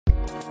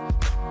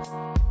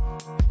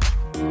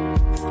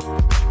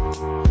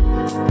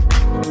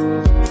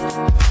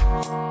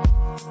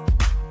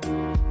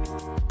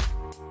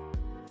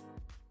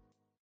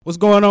What's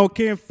going on,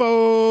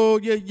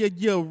 kinfolk?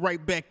 Yeah,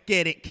 right back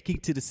at it.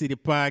 Keep to the City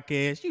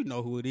podcast. You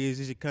know who it is.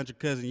 It's your country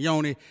cousin,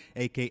 Yoni,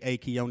 a.k.a.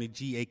 Keone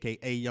G,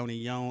 a.k.a. Yoni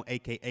Yon,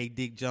 a.k.a.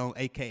 Dick Jones,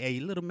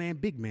 a.k.a. Little Man,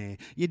 Big Man.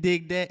 You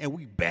dig that? And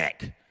we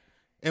back.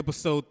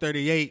 Episode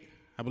 38.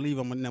 I believe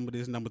I'm going to number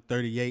this number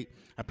 38.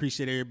 I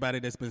appreciate everybody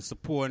that's been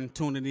supporting,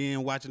 tuning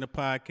in, watching the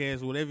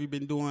podcast, whatever you've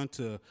been doing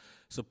to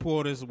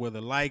support us, whether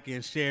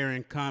liking,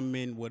 sharing,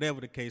 commenting, whatever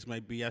the case may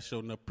be. I sure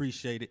enough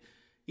appreciate it.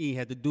 You ain't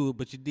had to do it,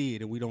 but you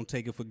did, and we don't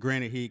take it for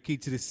granted here. Key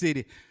to the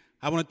City.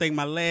 I want to thank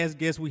my last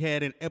guest we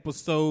had in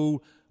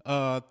episode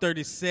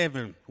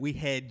 37. We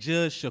had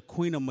Judge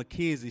Shaquina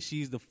McKenzie.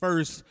 She's the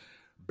first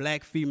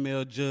black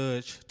female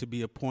judge to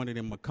be appointed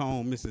in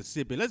Macomb,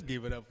 Mississippi. Let's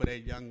give it up for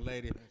that young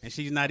lady. And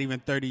she's not even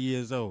 30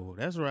 years old.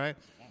 That's right.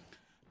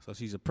 So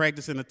she's a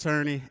practicing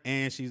attorney,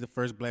 and she's the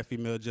first black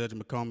female judge in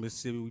Macomb,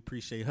 Mississippi. We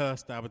appreciate her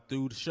stopping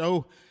through the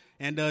show.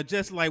 And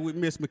just like with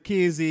Miss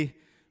McKenzie,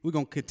 we're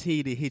going to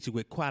continue to hit you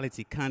with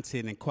quality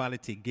content and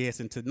quality guests.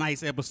 And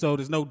tonight's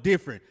episode is no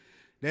different.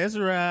 That's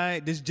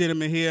right. This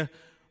gentleman here,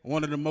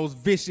 one of the most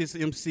vicious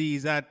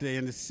MCs out there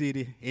in the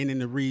city and in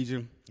the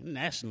region,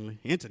 nationally,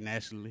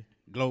 internationally,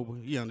 global.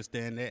 You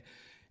understand that.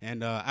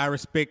 And I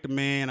respect the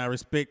man. I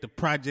respect the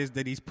projects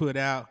that he's put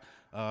out.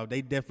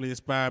 They definitely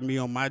inspired me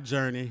on my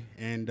journey.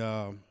 And,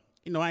 I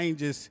ain't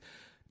just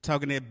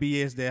talking that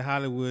BS, that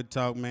Hollywood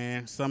talk,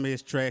 man. Some of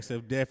his tracks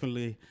have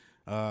definitely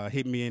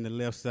hit me in the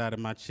left side of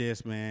my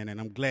chest, man, and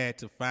I'm glad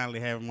to finally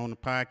have him on the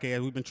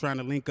podcast. We've been trying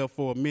to link up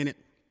for a minute,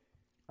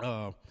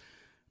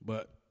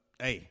 but,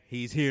 hey,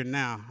 he's here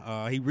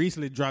now. He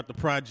recently dropped a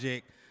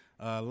project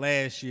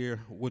last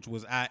year, which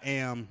was I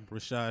Am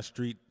Rashad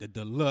Street, the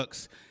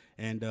Deluxe,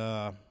 and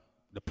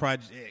the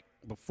project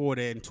before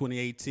that in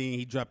 2018,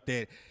 he dropped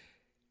that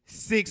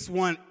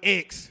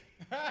 61X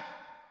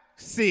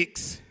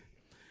 6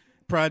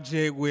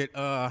 project with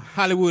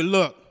Hollywood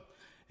Luck,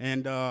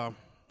 and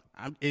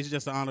it's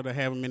just an honor to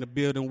have him in the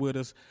building with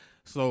us.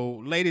 So,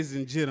 ladies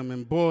and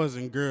gentlemen, boys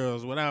and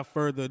girls, without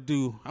further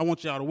ado, I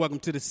want y'all to welcome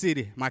to the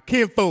city my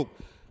kinfolk,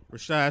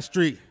 Rashad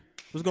Street.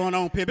 What's going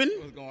on, Pippin?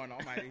 What's going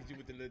on? I might hit you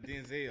with the little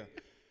Denzel.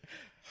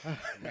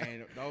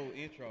 Man, those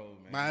intros,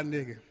 man. My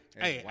nigga.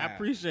 That's hey, wild. I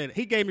appreciate it.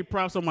 He gave me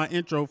props on my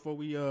intro before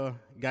we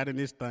got in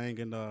this thing,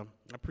 and I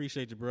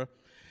appreciate you, bro.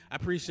 I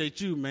appreciate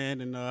you,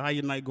 man, and how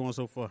your night going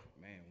so far?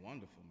 Man,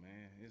 wonderful,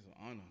 man. It's an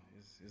honor.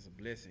 It's a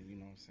blessing, you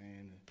know what I'm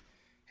saying,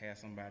 to have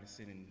somebody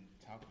sit and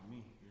talk to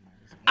me. You know,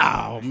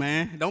 Oh,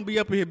 man. Don't be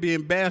up here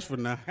being bashful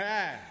now.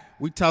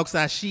 We talks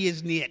our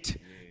shit net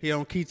here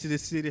on Key to the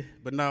City.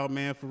 But no,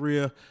 man, for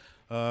real,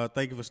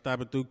 thank you for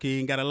stopping through,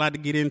 King. Got a lot to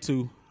get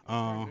into.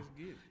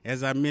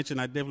 As I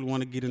mentioned, I definitely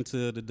want to get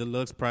into the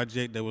Deluxe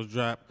project that was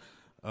dropped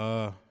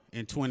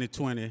in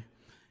 2020.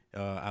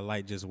 Our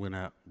light just went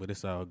out, but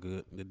it's all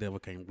good. The devil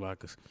can't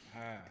block us.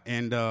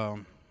 And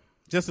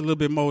just a little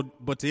bit more,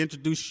 but to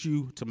introduce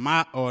you to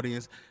my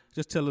audience,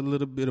 just tell a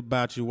little bit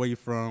about you, where you're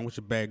from, what's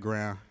your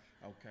background.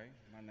 Okay,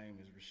 my name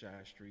is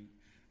Rashad Street.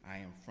 I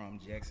am from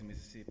Jackson,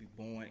 Mississippi,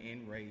 born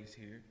and raised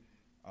here.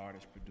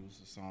 Artist,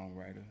 producer,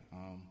 songwriter.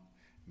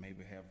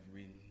 Maybe have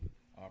written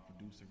or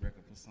produced a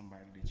record for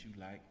somebody that you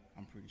like.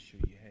 I'm pretty sure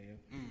you have.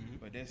 Mm-hmm.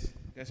 But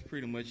that's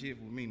pretty much it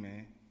for me,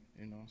 man.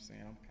 You know what I'm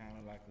saying? I'm kind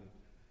of like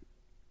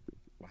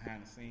a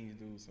behind the scenes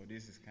dude, so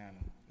this is kind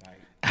of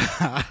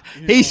like...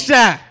 He's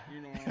shy.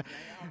 You know what I'm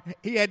saying?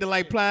 He had to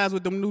like plies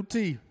with them new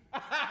teeth. Oh,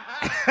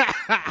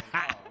 wow,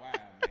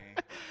 man.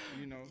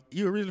 You know.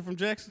 You originally from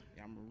Jackson?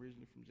 Yeah, I'm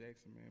originally from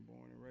Jackson, man.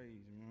 Born and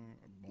raised, you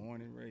know.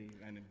 Born and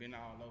raised. And I've been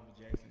all over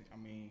Jackson. I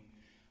mean,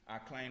 I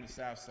claim the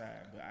South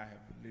Side, but I have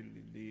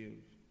literally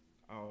lived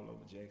all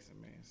over Jackson,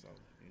 man. So,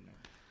 you know.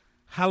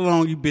 How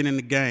long you been in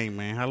the game,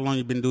 man? How long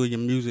you been doing your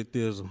music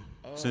thizzle?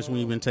 Since when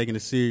you been taking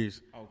it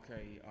serious?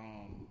 Okay,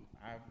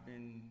 I've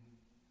been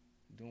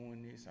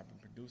doing this. I've been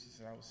producing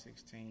since I was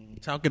 16.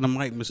 Talking to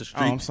Mike, Mr.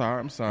 Street. Oh,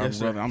 I'm sorry, yes,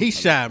 brother. He's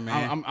shy,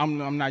 man.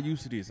 I'm not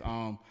used to this.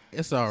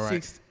 It's all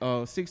right.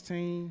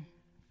 16.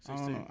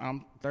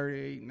 I'm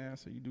 38 now,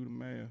 so you do the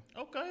math.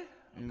 Okay.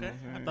 You know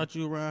I thought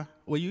you were around.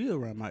 Well, you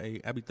around my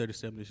age. I be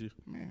 37 this year.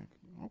 Man,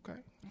 okay.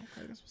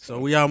 That's what's So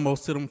up. we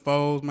almost to them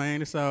foes,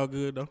 man. It's all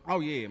good though.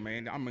 Oh yeah,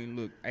 man. I mean,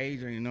 look,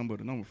 age ain't a number,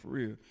 the number for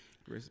real.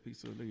 Rest in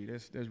peace to the league.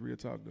 That's real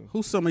talk though.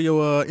 Who's some of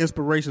your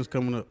inspirations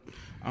coming up?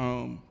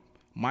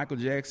 Michael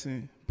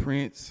Jackson,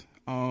 Prince,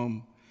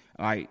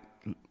 like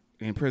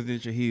in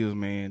Presidential Hills,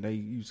 man. They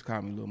used to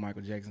call me Little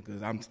Michael Jackson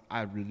because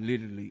I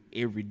literally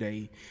every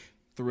day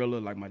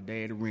Thriller, like my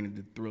dad rented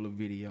the Thriller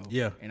video.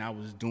 Yeah. And I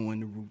was doing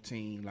the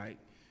routine, like,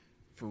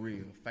 for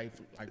real,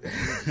 faithful, like,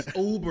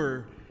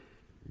 Uber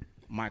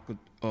Michael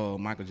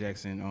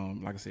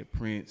Jackson, like I said,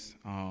 Prince,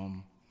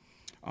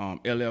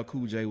 LL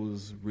Cool J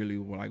was really,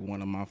 like,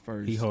 one of my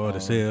first. He hard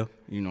as hell.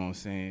 You know what I'm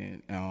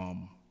saying?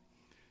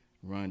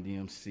 Run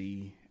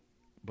DMC.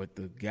 But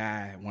the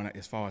guy,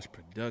 as far as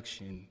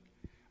production,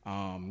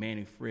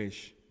 Manny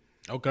Fresh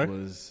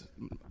was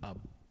a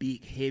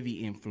big,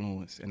 heavy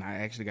influence, and I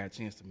actually got a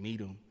chance to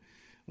meet him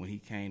when he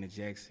came to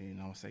Jackson,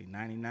 I would say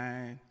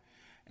 99,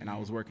 and I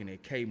was working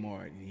at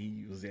Kmart, and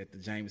he was at the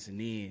Jameson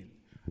Inn.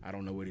 I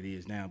don't know what it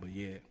is now, but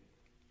yeah.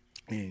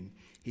 And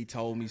he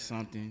told me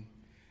something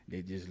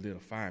that just lit a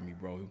fire in me,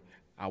 bro.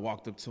 I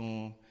walked up to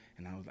him,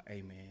 and I was like,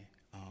 hey, man,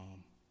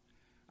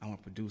 I want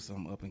to produce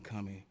something up and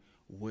coming.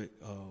 What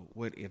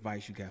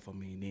advice you got for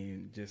me? And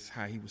then just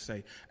how he would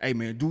say, hey,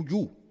 man, do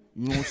you.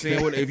 You know what I'm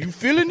saying? If you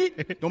feeling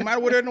it, don't matter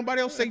what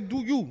nobody else say, do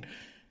you.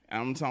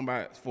 And I'm talking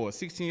about for a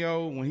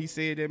 16-year-old, when he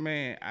said that,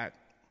 man,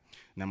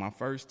 now my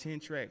first 10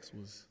 tracks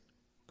was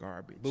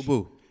garbage.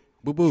 Boo-boo.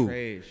 Boo-boo.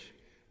 Trash.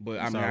 But,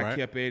 I mean, I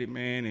kept at it,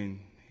 man,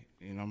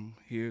 and I'm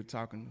here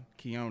talking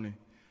to Keone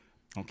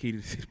on Key to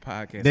the City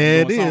podcast.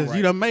 There it is.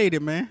 You done made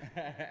it, man.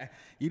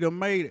 You done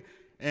made it.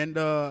 And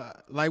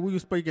like we were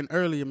speaking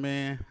earlier,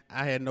 man,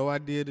 I had no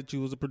idea that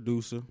you was a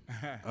producer.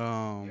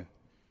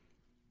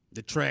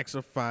 The tracks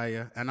are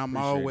fire, and I'm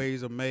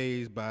always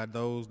amazed by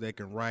those that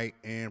can write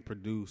and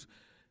produce.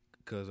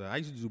 Because I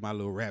used to do my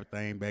little rap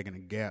thing back in the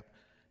Gap.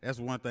 That's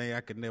one thing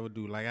I could never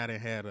do. Like, I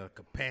didn't have the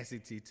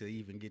capacity to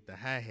even get the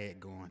hi-hat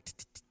going.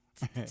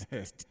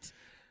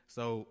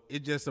 So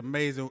it's just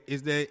amazing.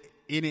 Is there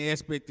any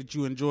aspect that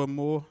you enjoy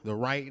more, the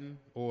writing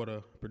or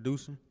the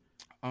producing?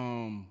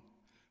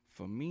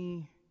 For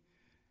me,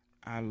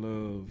 I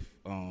love,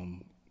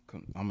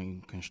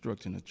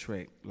 constructing a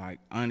track. Like,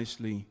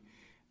 honestly,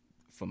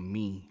 for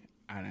me,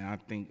 I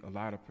think a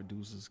lot of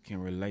producers can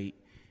relate.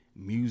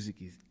 Music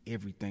is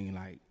everything,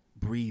 like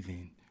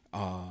breathing.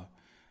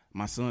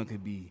 My son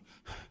could be,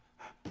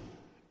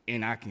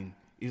 and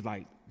it's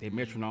like that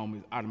metronome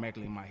is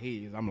automatically in my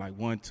head. I'm like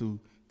 1, 2,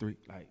 3,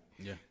 like.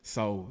 Yeah.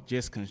 So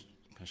just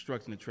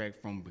constructing the track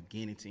from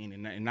beginning to end,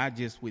 and not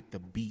just with the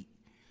beat,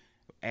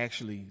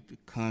 actually the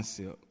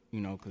concept,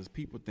 because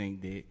people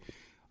think that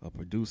a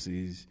producer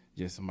is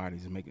just somebody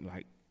who's making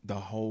like the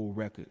whole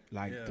record,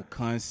 like the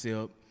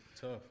concept.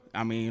 Tough.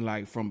 I mean,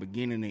 like from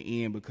beginning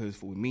to end, because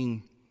for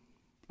me,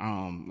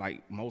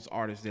 like most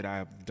artists that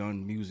I've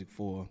done music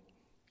for,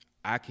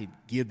 I could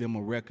give them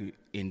a record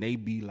and they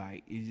be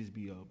like, it just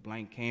be a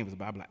blank canvas,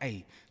 but I be like,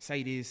 hey,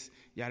 say this,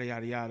 yada,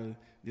 yada, yada.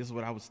 This is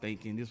what I was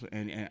thinking.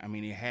 And I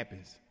mean, it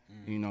happens.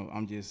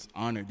 I'm just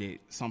honored that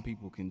some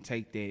people can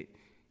take that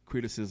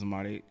criticism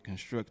or that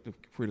constructive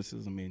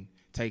criticism and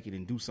take it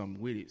and do something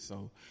with it.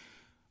 So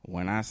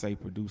when I say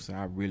producer,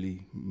 I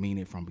really mean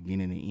it from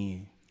beginning to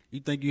end. You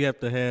think you have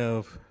to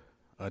have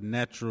a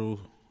natural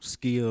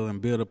skill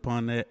and build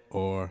upon that,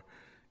 or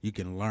you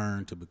can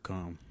learn to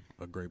become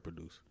a great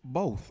producer?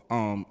 Both.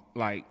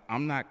 Like,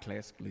 I'm not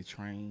classically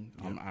trained.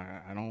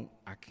 Yeah.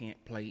 I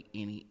can't play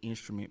any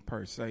instrument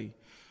per se.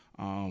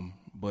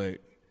 But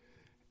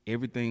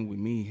everything with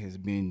me has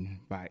been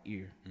by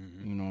ear.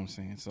 Mm-hmm. You know what I'm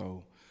saying?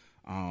 So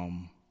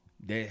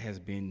that has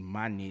been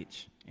my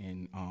niche.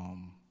 And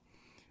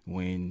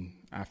when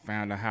I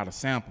found out how to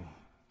sample,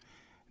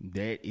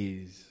 that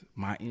is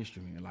my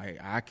instrument. Like,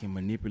 I can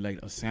manipulate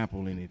a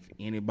sample, and if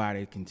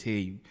anybody can tell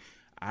you,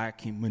 I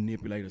can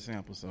manipulate a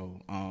sample. So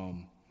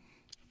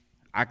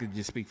I could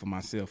just speak for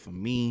myself. For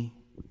me,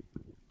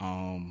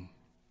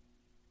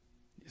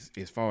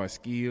 as far as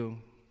skill,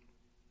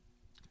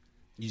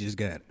 you just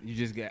got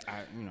it.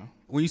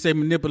 When you say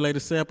manipulate a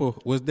sample,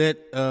 was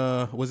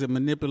it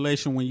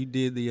manipulation when you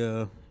did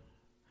the?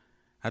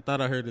 I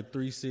thought I heard the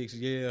 3-6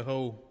 yeah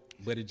ho,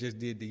 but it just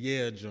did the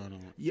yeah joint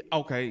on. Yeah.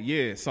 Okay.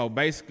 Yeah. So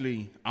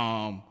basically,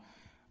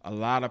 a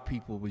lot of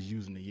people was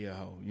using the yeah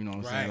ho. You know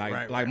what I'm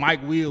saying? Like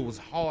Mike Will was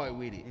hard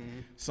with it.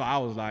 Mm-hmm. So I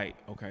was like,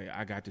 okay,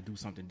 I got to do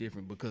something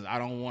different because I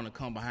don't want to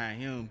come behind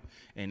him.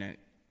 And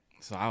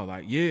so I was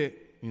like, yeah.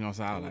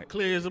 So I was like,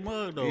 clear as a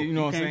mug though. You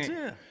know what I'm saying?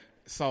 Tell.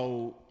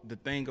 So the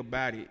thing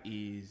about it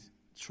is,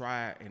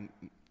 try, and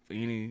for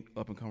any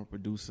up and coming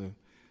producer,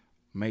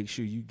 make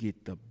sure you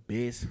get the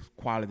best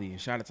quality.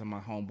 And shout out to my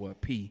homeboy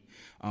P.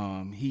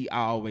 He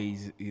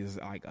always is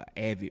like an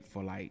avid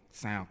for like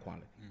sound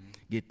quality. Mm-hmm.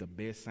 Get the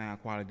best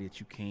sound quality that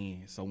you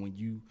can. So when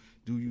you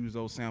do use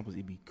those samples,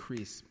 it be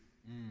crisp.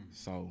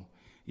 So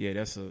yeah,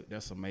 that's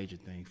a major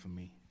thing for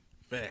me.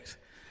 Facts.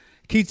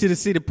 Key to the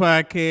City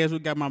podcast. We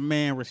got my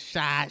man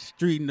Rashad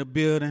Street in the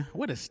building.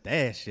 What a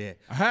stash at.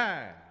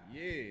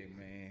 Yeah,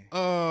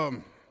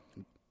 man.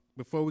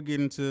 Before we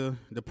get into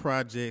the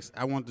projects,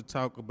 I want to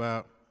talk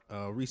about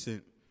a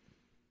recent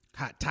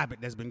hot topic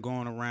that's been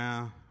going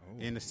around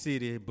in the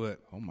city, but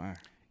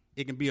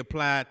it can be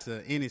applied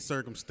to any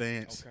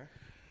circumstance.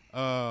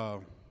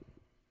 Okay.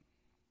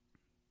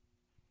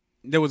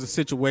 There was a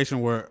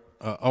situation where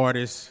an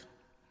artist,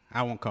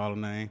 I won't call a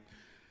name,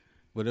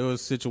 but there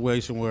was a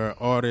situation where an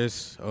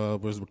artist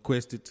was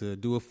requested to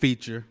do a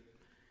feature,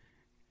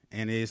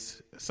 and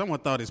someone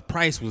thought his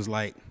price was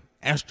like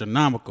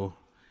astronomical,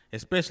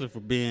 especially for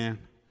being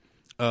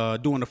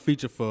doing a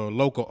feature for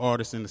local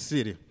artists in the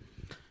city.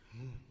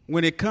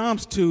 When it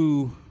comes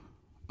to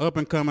up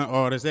and coming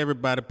artists,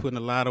 everybody putting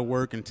a lot of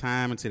work and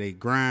time into their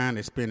grind.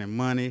 They're spending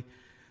money.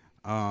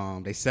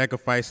 They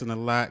sacrificing a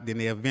lot. Then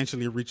they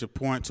eventually reach a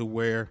point to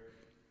where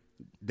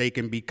they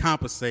can be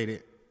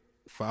compensated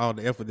for all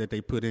the effort that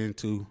they put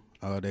into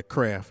their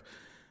craft.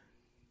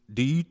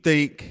 Do you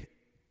think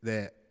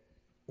that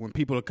when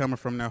people are coming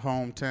from their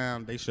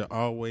hometown, they should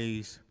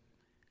always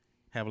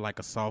have like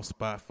a soft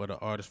spot for the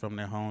artists from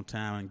their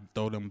hometown and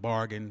throw them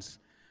bargains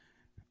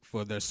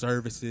for their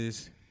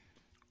services,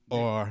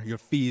 or your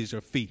fee is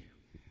your fee.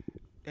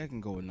 That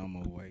can go a number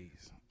of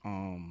ways.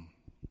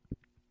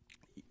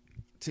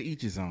 To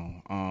each his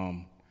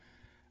own.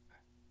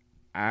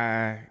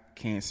 I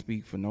can't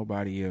speak for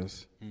nobody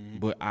else,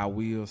 but I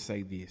will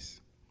say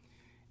this.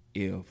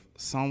 If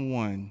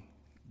someone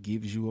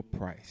gives you a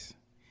price,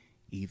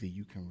 either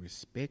you can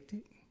respect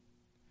it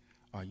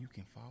or you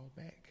can fall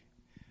back.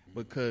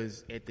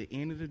 Because at the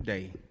end of the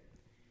day,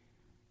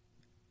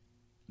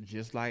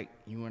 just like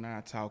you and I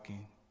are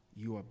talking,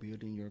 you are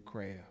building your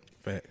craft.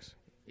 Facts.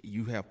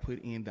 You have put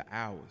in the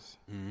hours.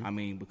 I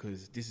mean,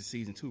 because this is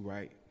season 2,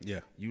 right?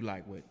 Yeah. You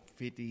like, what,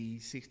 50,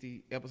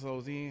 60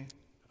 episodes in?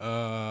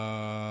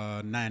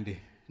 90.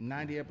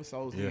 90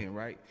 episodes in,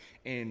 right?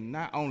 And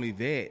not only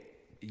that,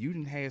 you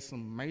done had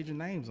some major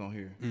names on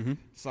here.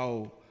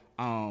 So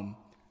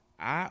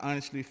I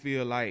honestly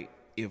feel like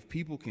if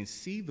people can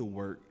see the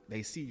work,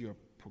 they see your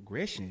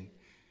progression,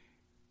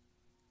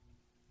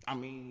 I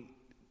mean,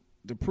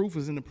 the proof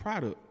is in the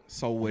product.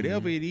 So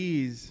whatever it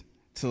is,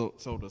 so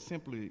to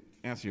simply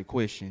answer your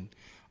question,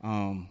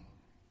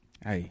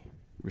 hey,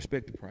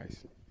 respect the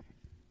price.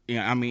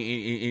 Yeah, I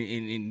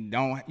mean,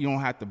 and you don't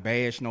have to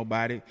bash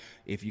nobody.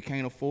 If you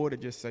can't afford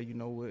it, just say, you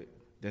know what,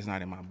 that's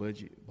not in my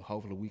budget, but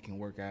hopefully we can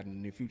work out in the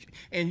near future.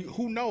 And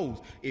who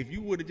knows, if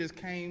you would have just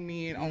came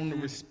in on the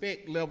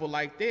respect level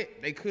like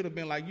that, they could have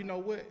been like, you know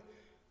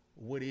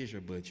what is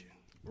your budget?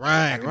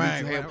 Right.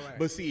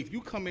 But see, if you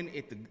come in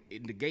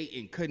the gate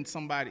and cutting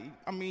somebody,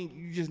 I mean,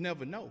 you just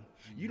never know.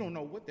 You don't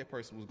know what that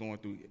person was going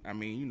through. I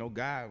mean, you know,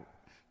 God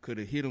could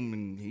have hit him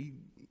and he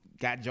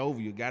got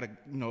jovial, got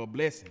a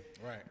blessing.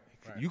 Right.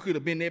 You could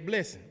have been that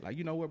blessing. Like,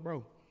 you know what,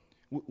 bro?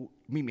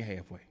 Meet me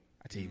halfway.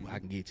 I tell you what, I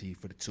can get to you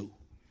for the 2.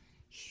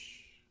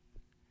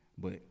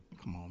 But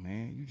come on,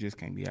 man, you just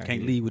can't be out here.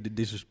 Can't lead with the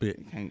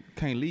disrespect.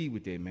 Can't lead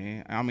with that,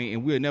 man. I mean,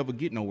 and we'll never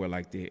get nowhere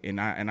like that.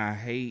 And I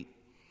hate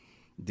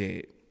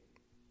that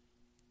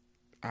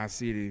our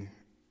city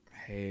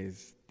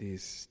has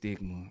this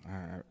stigma.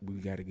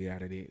 We got to get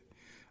out of that.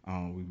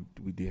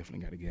 We definitely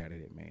got to get out of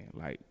that, man.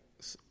 Like,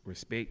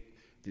 respect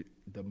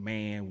the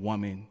man,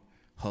 woman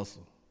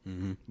hustle.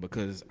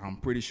 Because I'm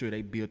pretty sure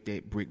they built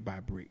that brick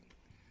by brick.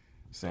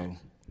 So,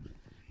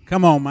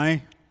 come on,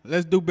 man.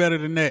 Let's do better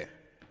than that.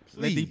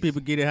 Please. Let these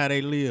people get it how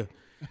they live.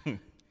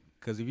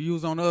 Because if you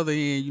was on the other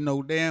end, you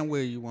know damn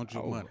well you want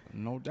your money.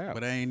 No doubt.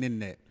 But I ain't in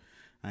that.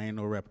 I ain't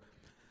no rapper.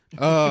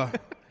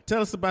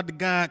 Tell us about the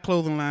God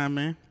clothing line,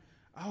 man.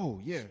 Oh,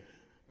 yeah.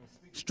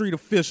 Street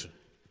Official.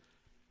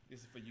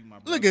 This is for you, my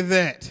brother. Look at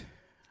that.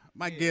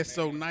 My guest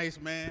so nice,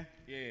 man.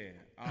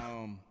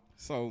 Yeah.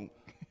 So,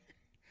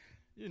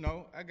 you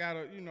know, I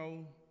gotta,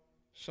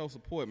 show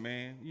support,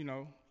 man.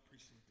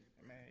 Appreciate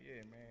that, man.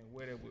 Yeah, man.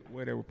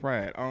 Wear that with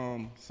pride.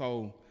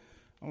 So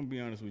I'm gonna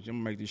be honest with you. I'm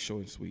gonna make this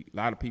short and sweet. A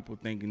lot of people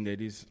thinking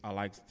that I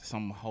like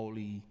something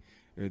holy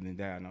other than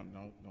that. No,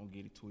 don't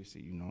get it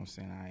twisted. You know what I'm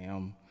saying? I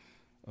am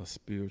a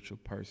spiritual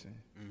person,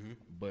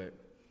 but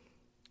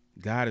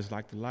God is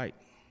like the light,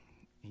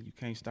 and you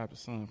can't stop the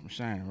sun from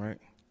shining, right?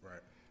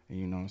 Right. And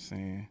you know what I'm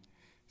saying?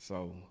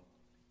 So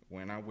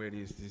when I wear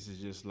this is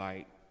just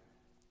like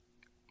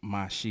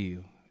my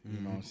shield. You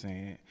know what I'm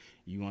saying?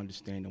 You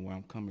understanding where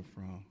I'm coming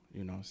from.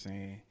 You know what I'm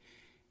saying?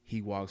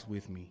 He walks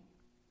with me,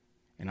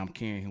 and I'm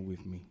carrying him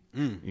with me.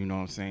 You know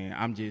what I'm saying?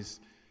 I'm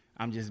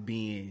just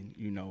being,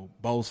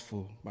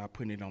 boastful by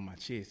putting it on my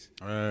chest.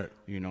 All right.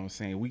 You know what I'm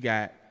saying? We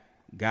got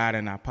God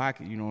in our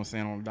pocket, you know what I'm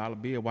saying, on a dollar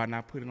bill. Why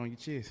not put it on your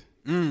chest?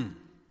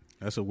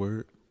 That's a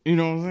word. You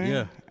know what I'm saying?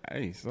 Yeah.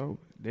 Hey, so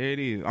there it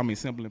is. I mean,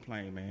 simple and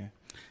plain, man.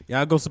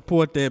 Y'all go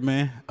support that,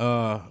 man.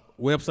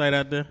 Website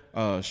out there?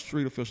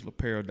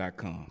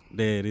 StreetOfficialApparel.com.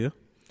 There it is.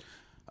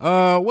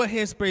 What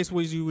headspace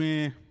was you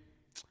in?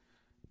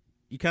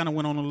 You kind of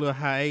went on a little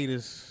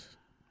hiatus.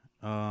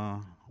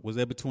 Was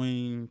that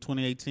between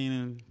 2018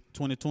 and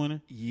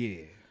 2020?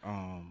 Yeah.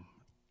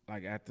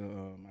 Like after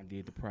I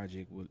did the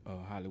project with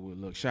Hollywood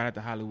Luck. Shout out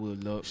to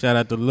Hollywood Luck. Shout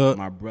out to Luck.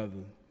 My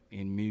brother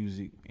in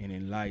music and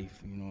in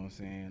life, you know what I'm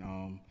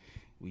saying?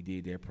 We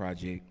did that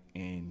project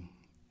and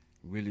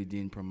really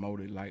didn't promote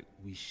it like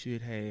we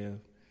should have.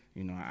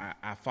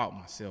 I fought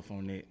myself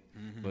on that,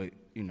 but,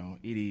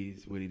 it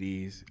is what it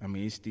is. I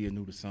mean, it's still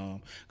new to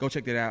some. Go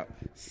check that out,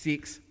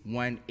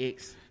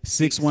 61X.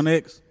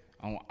 61X?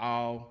 On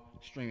all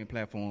streaming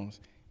platforms.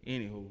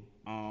 Anywho,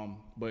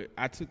 but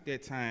I took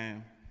that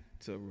time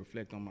to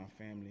reflect on my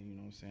family, you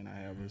know what I'm saying? I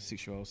have a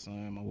 6-year-old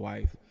son, my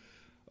wife.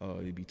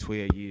 It'll be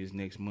 12 years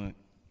next month.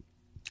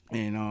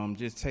 And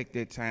just take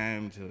that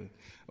time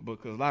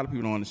because a lot of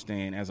people don't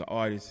understand, as an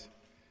artist,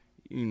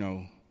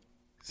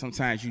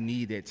 sometimes you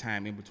need that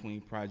time in between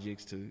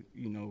projects to,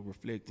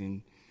 reflect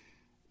and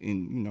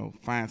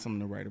find something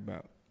to write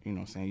about. You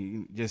know what I'm saying?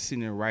 You just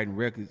sitting there writing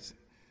records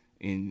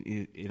and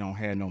it don't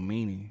have no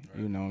meaning,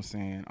 right. You know what I'm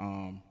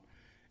saying?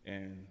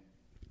 And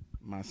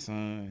my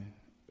son,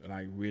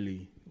 like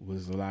really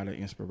was a lot of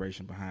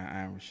inspiration behind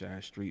I Am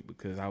Rashad Street,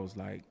 because I was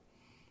like,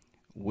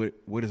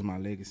 what is my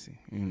legacy?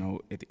 You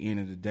know, at the end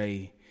of the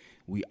day,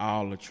 we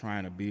all are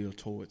trying to build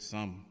towards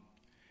something.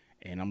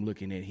 And I'm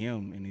looking at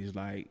him, and he's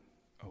like,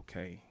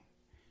 okay,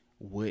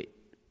 what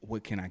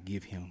can I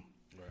give him?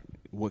 Right.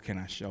 What can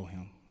I show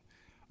him?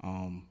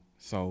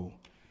 So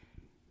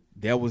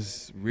that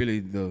was really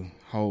the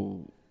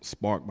whole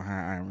spark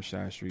behind I Am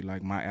Rashad Street.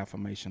 Like my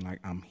affirmation, like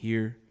I'm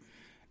here,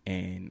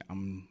 and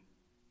I'm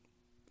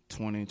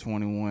 20,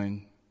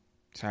 21,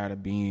 tired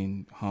of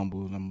being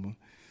humbled. I'm,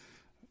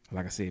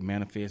 like I said,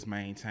 manifest,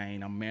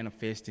 maintain. I'm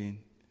manifesting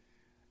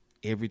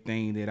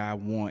everything that I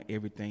want,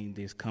 everything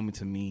that's coming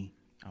to me.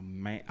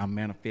 I'm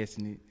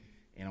manifesting it,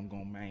 and I'm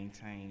going to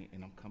maintain,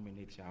 and I'm coming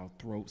at y'all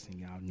throats and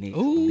y'all necks.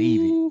 Ooh.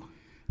 Believe it.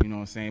 You know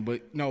what I'm saying?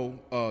 But no,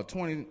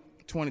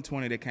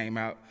 2020 that came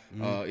out,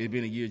 it's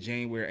been a year,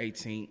 January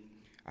 18th.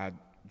 I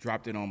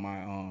dropped it on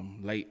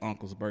my late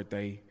uncle's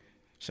birthday.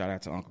 Shout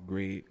out to Uncle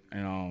Greg.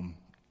 And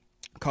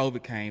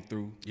COVID came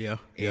through.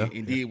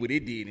 And did what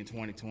it did in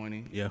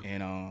 2020. Yeah.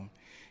 And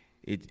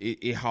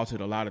it halted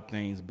a lot of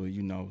things, but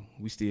you know,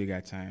 we still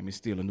got time. It's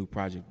still a new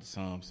project to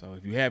some. So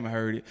if you haven't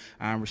heard it,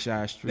 I'm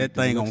Rashad Street. That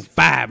thing on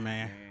fire,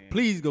 man.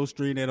 Please go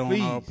stream that on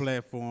our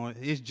platform.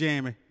 It's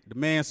jamming. The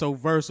man's so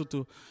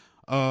versatile.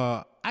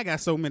 I got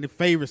so many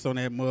favorites on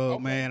that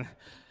mug, man.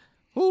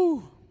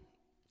 Whoo.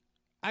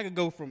 I could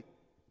go from,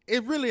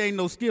 it really ain't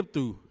no skip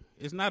through.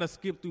 It's not a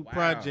skip through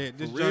project.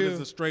 This joint is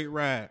a straight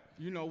ride.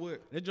 You know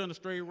what? That joint is a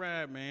straight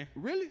ride, man.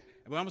 Really?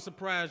 But I'm gonna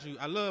surprise you.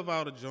 I love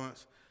all the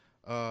joints.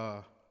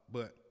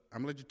 But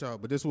I'm gonna let you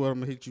talk. But this is what I'm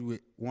gonna hit you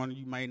with. One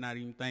you might not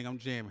even think I'm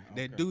jamming.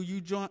 Okay. That Do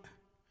You joint,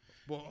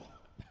 boy.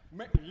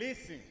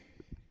 Listen,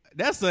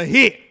 that's a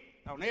hit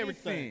on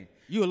everything.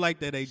 You'll like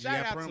that, AG.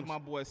 Shout out to my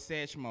boy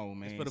Satchmo,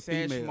 man. It's for the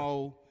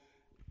Satchmo,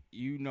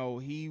 you know,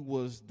 he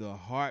was the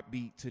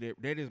heartbeat to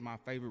that. That is my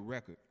favorite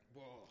record.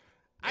 Boy.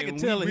 I can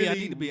tell I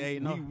need to be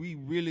A&R. We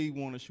really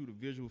want to shoot a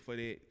visual for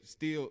that.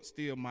 Still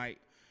might.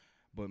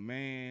 But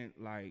man,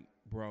 like,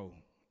 bro,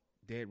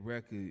 that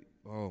record.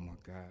 Oh my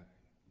God.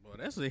 Well,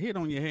 that's a hit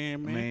on your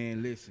hand, man.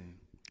 Man, listen,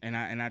 and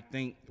I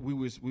think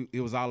it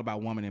was all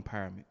about woman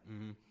empowerment.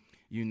 Mm-hmm.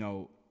 You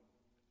know,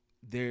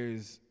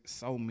 there's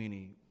so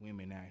many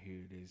women out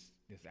here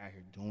that's out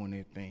here doing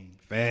their thing.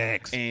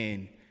 Facts.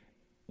 And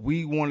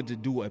we wanted to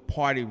do a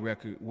party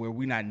record where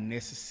we're not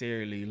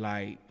necessarily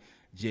like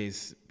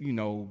just, you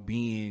know,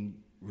 being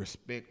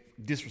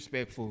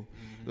disrespectful.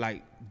 Mm-hmm.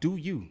 Like, do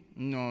you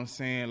know what I'm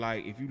saying?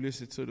 Like, if you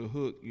listen to the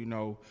hook, you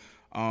know,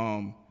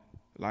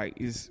 like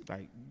it's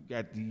like you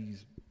got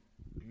these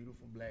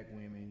beautiful black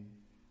women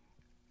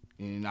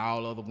and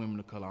all other women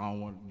of color. I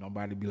don't want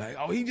nobody to be like,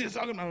 oh, he just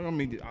talking about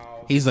me.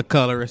 He's a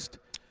colorist.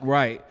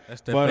 Right.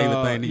 That's the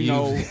favorite thing to use.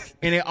 Know,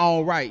 in their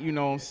own right, you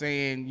know what I'm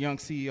saying? Young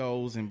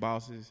CEOs and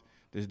bosses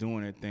that's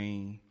doing their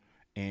thing,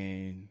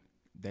 and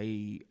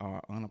they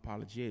are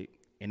unapologetic,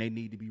 and they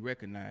need to be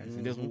recognized. Mm-hmm.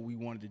 And that's what we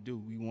wanted to do.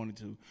 We wanted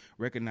to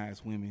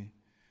recognize women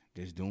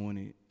that's doing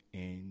it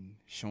and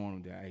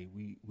showing them that, hey,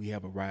 we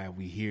have arrived.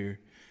 We here.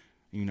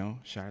 You know,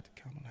 shout out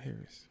to Kamala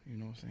Harris. You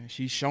know what I'm saying?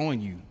 She's showing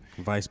you.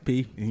 Vice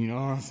P. You know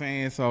what I'm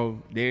saying?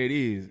 So there it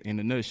is in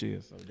the nutshell.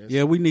 So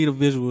yeah, we need a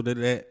visual to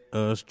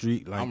that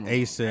street like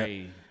ASAP.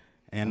 Hey,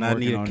 and I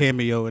need a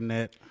cameo in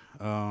that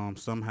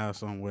somehow,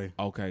 some way.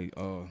 Okay.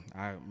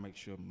 I make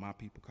sure my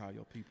people call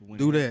your people. When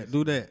do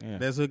that. Yeah.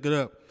 Let's hook it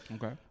up.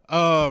 Okay.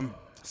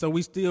 So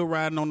we still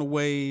riding on the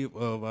wave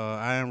of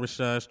I Am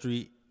Rashad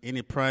Street.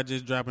 Any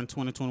projects dropping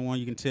 2021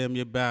 you can tell me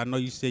about? I know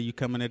you said you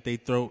coming at their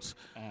throats.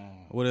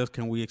 What else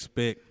can we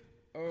expect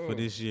for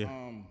this year?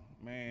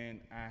 Man,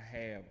 I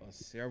have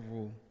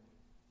several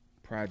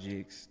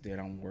projects that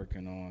I'm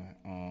working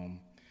on.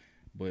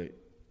 But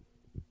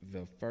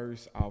the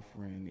first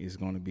offering is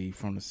going to be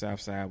From the South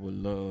Side with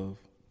Love.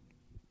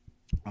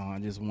 I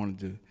just wanted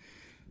to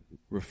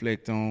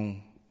reflect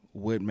on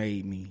what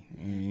made me,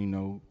 and you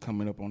know,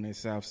 coming up on that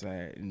South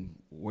Side and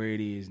where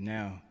it is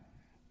now.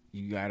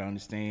 You got to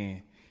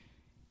understand,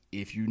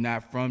 if you're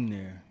not from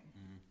there,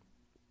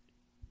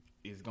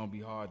 it's gonna be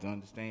hard to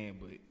understand,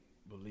 but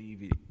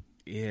believe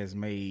it has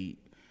made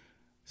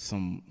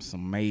some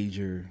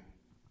major.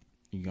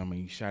 You know what I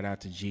mean? Shout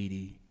out to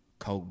GD,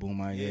 Coke,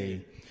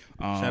 Boomaye.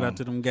 Yeah. Shout out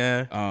to them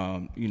guys.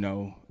 You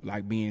know,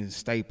 like being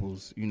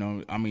staples. You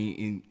know, I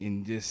mean,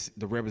 in just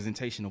the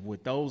representation of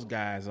what those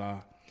guys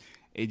are,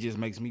 it just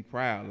makes me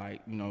proud.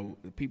 Like, you know,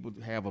 people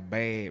have a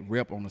bad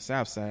rep on the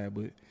South Side,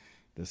 but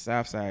the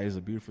South Side is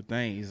a beautiful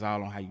thing. It's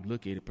all on how you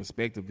look at it.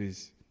 Perspective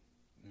is.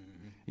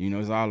 You know,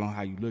 it's all on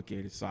how you look at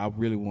it. So I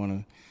really want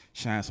to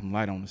shine some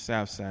light on the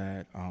South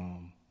Side.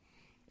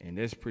 And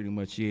that's pretty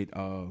much it.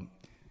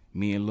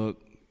 Me and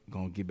Look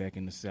going to get back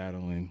in the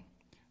saddle and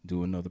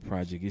do another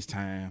project. It's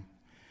time.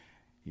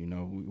 You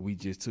know, we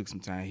just took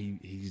some time.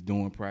 He's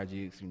doing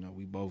projects. You know,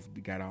 we both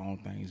got our own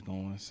things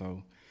going.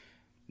 So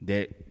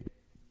that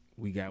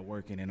we got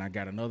working. And I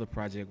got another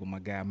project with my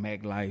guy,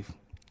 Mac Life.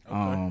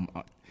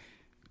 Okay.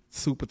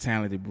 super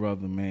talented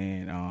brother,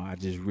 man. I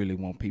just really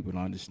want people to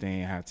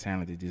understand how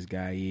talented this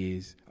guy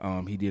is.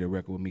 He did a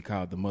record with me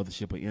called The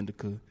Mothership of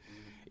Indica.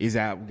 It's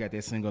out. We got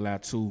that single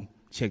out too.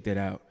 Check that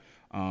out.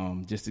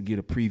 Just to get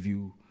a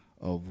preview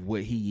of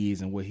what he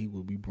is and what he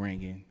will be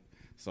bringing.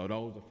 So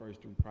those are the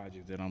first 3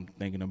 projects that I'm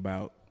thinking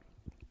about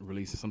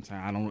releasing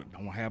sometime. I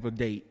don't have a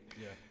date,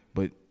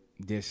 but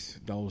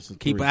those are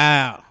keep 3. an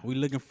eye out. We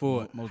looking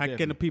for it. Most How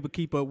can the people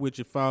keep up with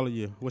you, follow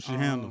you? What's your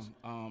handles?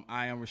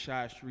 I am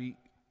Rashad Street.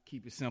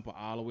 Keep it simple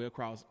all the way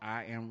across.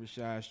 I am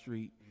Rashad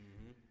Street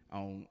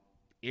on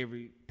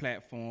every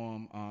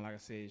platform. Like I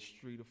said,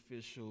 Street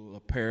Official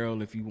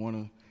Apparel. If you want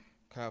to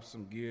cop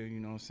some gear, you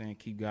know what I'm saying,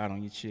 keep God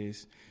on your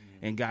chest.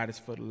 And God is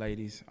for the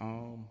ladies.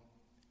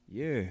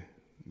 Yeah,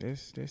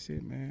 that's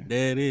it, man.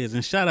 There it is.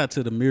 And shout out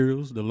to the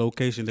Murals, the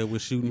location that we're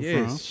shooting from.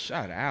 Yes,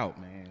 shout out,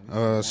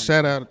 man.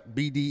 Shout out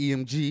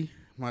BDEMG,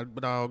 my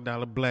dog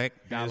Dollar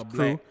Black, Dollar his Black.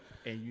 crew.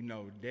 And you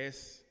know,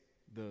 that's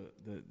the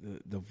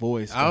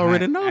voice. I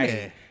already know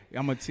that.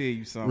 I'm gonna tell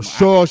you something.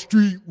 Rashad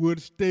Street with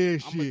the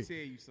stash I'm gonna tell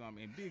you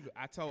something. And big,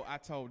 I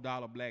told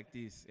Dollar Black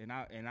this, and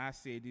I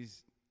said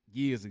this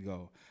years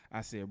ago.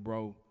 I said,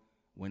 bro,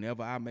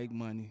 whenever I make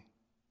money,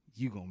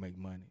 you gonna make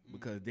money,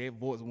 because that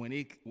voice,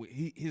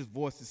 his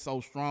voice is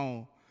so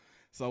strong.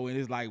 So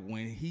it's like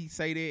when he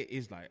say that,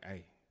 it's like,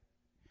 hey,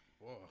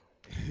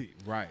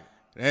 right.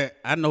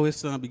 I know his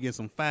son be getting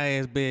some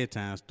fire ass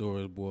bedtime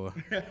stories, boy.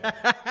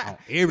 On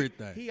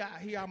everything.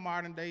 He our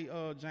modern day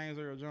James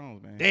Earl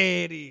Jones, man.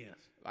 There it is.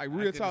 Like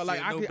real talk.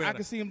 Like I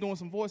can see him doing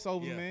some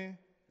voiceovers, man.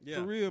 Yeah.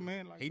 For real,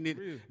 man. Like, He need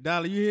for real.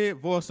 Dollar, you hear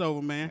it?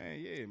 Voiceover, man.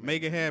 Yeah, man.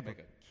 Make it happen. Make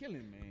a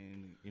killing,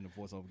 man, in the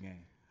voiceover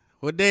game.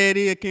 Well, there it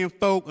is, Ken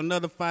Folk.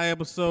 Another fire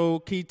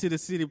episode. Key to the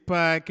City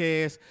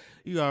podcast.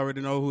 You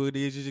already know who it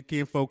is. It's your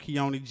Ken Folk,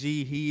 Keone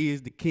G. He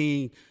is the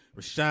king.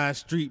 Rashad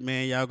Street,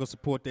 man. Y'all go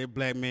support that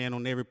black man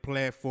on every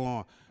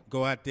platform.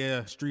 Go out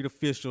there, Street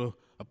Official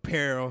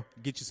Apparel.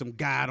 Get you some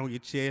God on your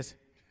chest.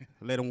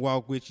 Let them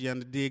walk with you.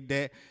 Dig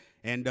that.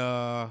 And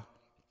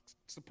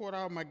support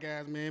all my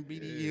guys, man.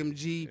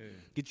 BDMG.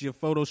 Get you a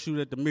photo shoot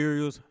at the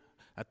Murals.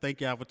 I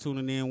thank y'all for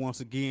tuning in once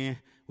again.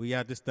 We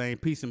out this thing.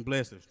 Peace and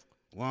blessings.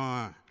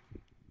 One.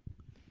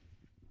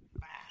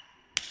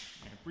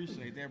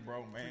 Appreciate that,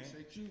 bro, man.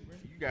 Appreciate you, man.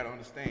 You gotta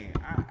understand,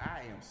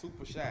 I am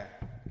super shy,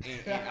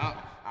 and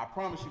I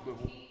promise you, but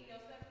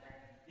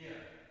yeah.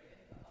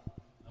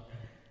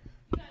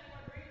 Okay.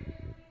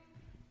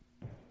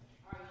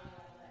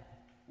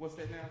 What's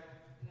that now?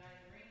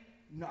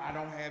 No, I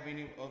don't have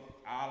any. All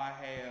I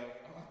have.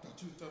 I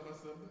thought you were talking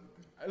about something.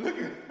 Look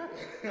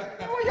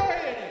at where your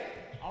head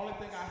at? Only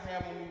thing I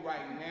have on me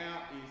right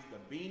now is the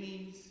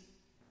beanies,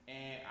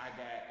 and I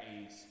got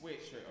a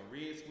sweatshirt, a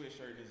red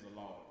sweatshirt. This is a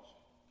large.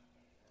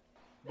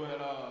 But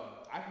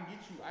I can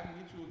get you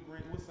a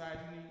green. What size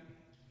you need?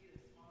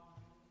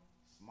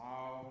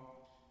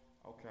 Small.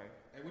 Okay.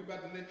 Hey, we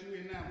about to let you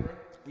in now, bro.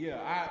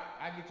 Yeah,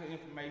 I get your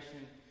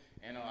information,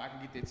 and I can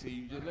get that to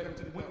you. Just let me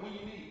when you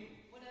need.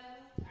 Whatever.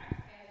 I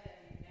can add that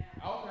in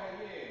now. Okay,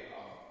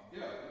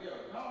 yeah.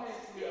 Go ahead.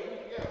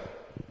 Yeah.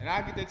 And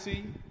I'll get that to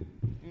you.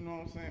 You know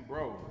what I'm saying?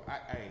 Bro,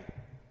 hey,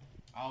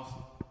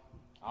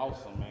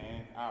 awesome,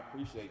 man. I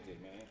appreciate that,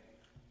 man.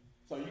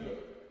 So I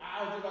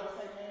was just about to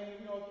say, man,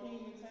 you know, king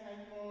in town,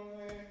 you know what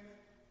I'm saying?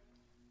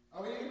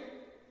 Oh, yeah?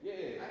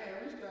 Yeah. I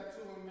hadn't reached out to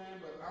him, man,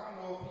 but I don't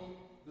know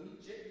if do he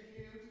check the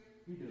kids?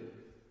 He does.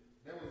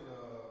 That was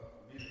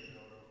a minute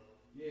ago, though.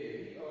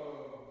 Yeah,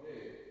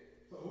 yeah.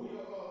 So who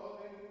your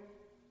name?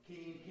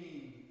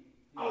 King.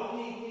 Oh,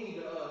 King,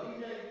 the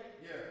DJ?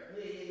 Yeah.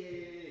 Yeah.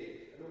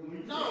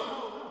 No.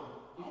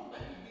 I don't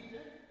think he DJ.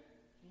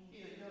 He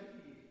a young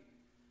kid.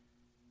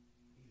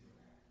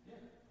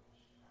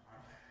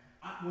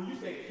 When you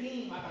say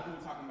king, I thought you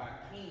were talking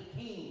about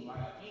king,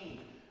 like a king.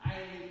 I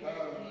ain't even got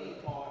a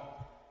king part.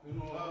 You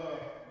know,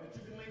 But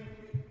you can link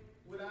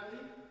with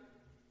Ali?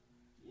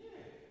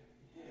 Yeah.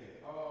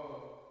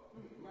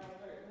 Matter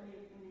of fact, let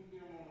me get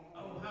him on.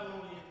 Oh, how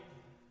long is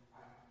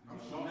I'm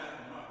sure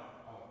not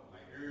tomorrow.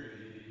 Like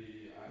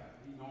early. Yeah.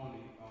 He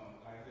normally,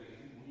 like I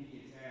said, when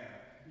he gets time,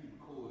 he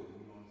records,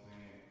 you know what I'm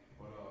saying?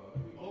 But,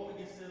 or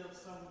we can set up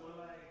something where,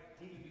 like,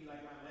 he can be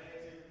like my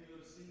last interview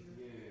of the season.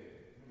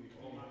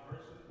 yeah. Or my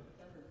first one.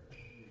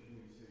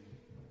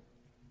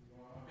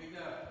 Big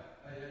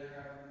up. Hey, good.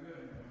 How you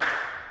doing?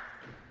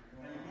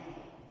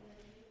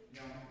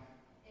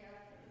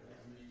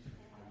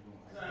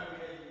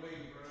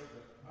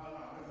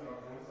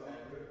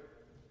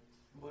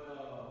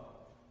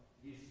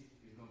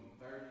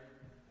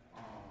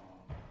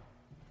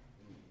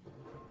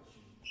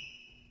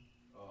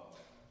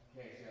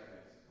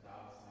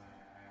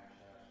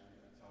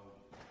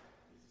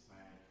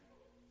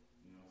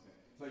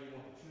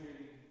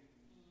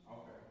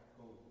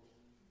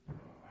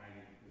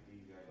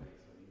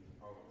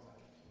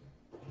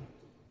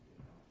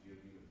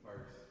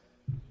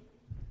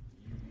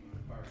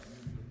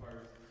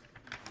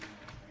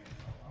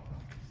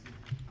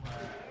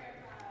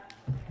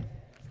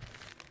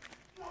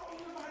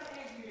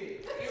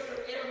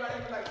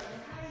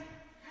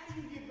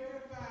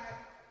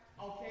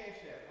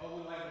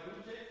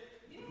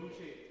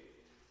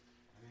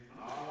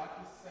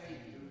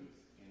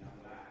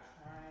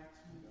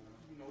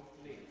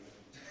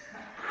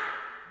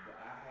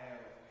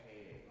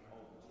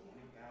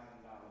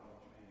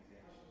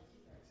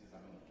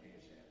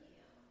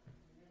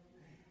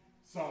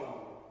 So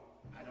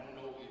I don't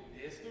know if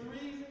that's the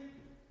reason,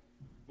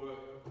 but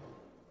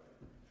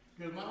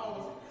because my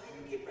homie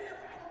said, "You get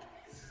verified on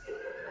Cash."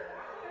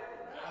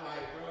 I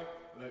like, bro.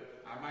 Look,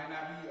 I might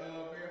not be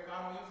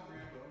verified on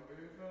Instagram, but I'm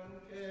verified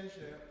on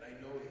Cash App.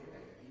 They know that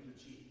he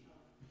legit.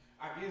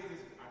 I think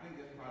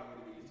that's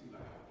probably what it is too.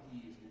 Like how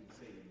he is when he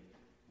say,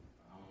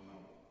 I don't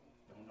know.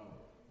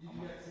 Did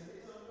you have to say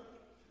something?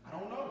 I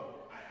don't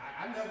know.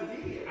 I never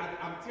did.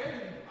 I'm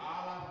telling you,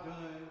 all I've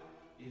done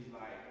is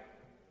like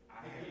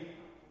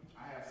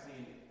I have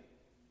seen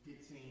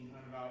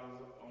 $1,500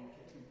 on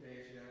two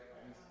Cash App.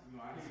 You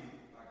know, I see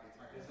like that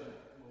type of stuff.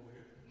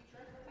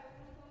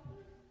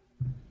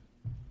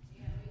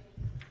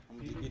 I'm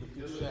gonna get a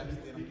few shots,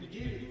 then I'm gonna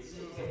get it.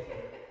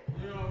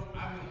 You know,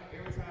 I mean,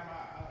 every time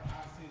I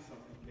see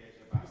something Cash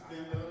App, I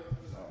stand up,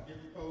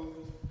 different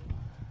poses.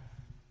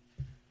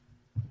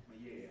 But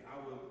yeah, I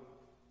would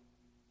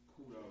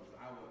kudos.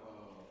 I would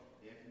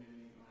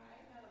definitely.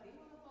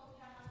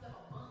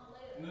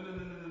 No.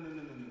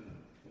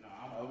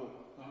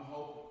 I'm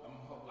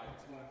hope like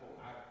 24.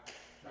 I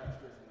try to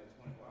stress on that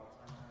 24-hour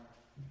turnaround.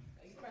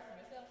 Are you pressing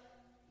yourself?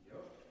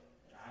 Yep.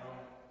 I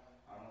don't.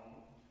 I'm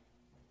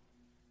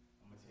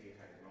gonna tell you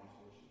how the long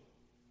story short.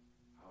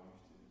 I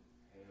used to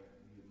have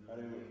like you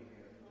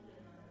said.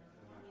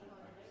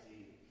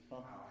 I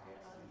had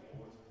some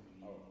voice for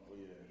me. Oh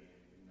yeah.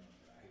 You know,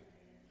 like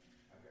man,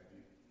 I got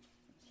you.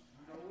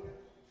 You know what?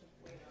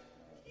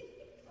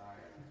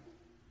 Alright.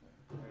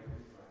 Wait,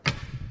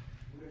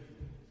 what if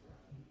you?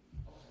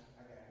 Okay,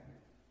 I got it.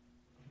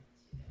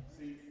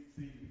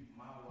 See,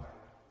 my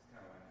wife is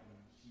kind of like me.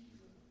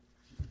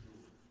 She's a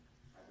doer.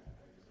 I just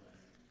like,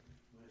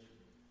 what if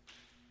you?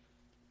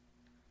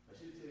 But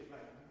she'll tell you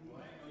like, well,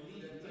 I ain't gonna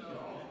need to tell her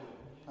all of it.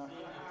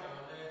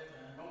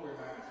 Don't worry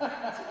about it.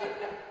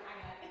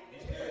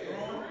 Yeah,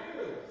 for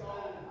real. So,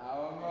 I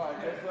don't know, I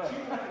guess so. she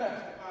wanted to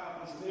justify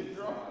my Still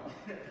drunk.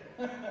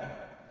 Yeah,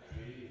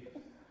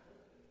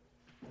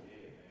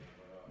 man.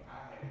 But I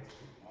had it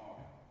to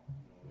tomorrow.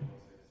 You know,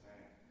 Lord said the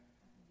same.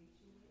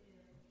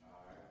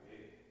 All right,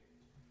 yeah.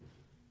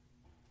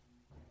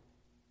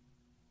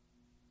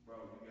 Bro,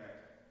 you got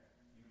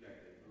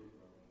that good,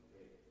 bro.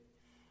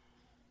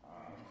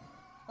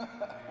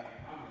 Man,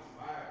 I'm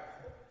inspired.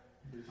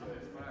 I'm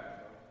inspired,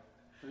 bro.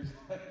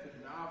 Appreciate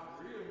it. Nah,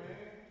 for real,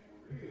 man.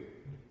 For real.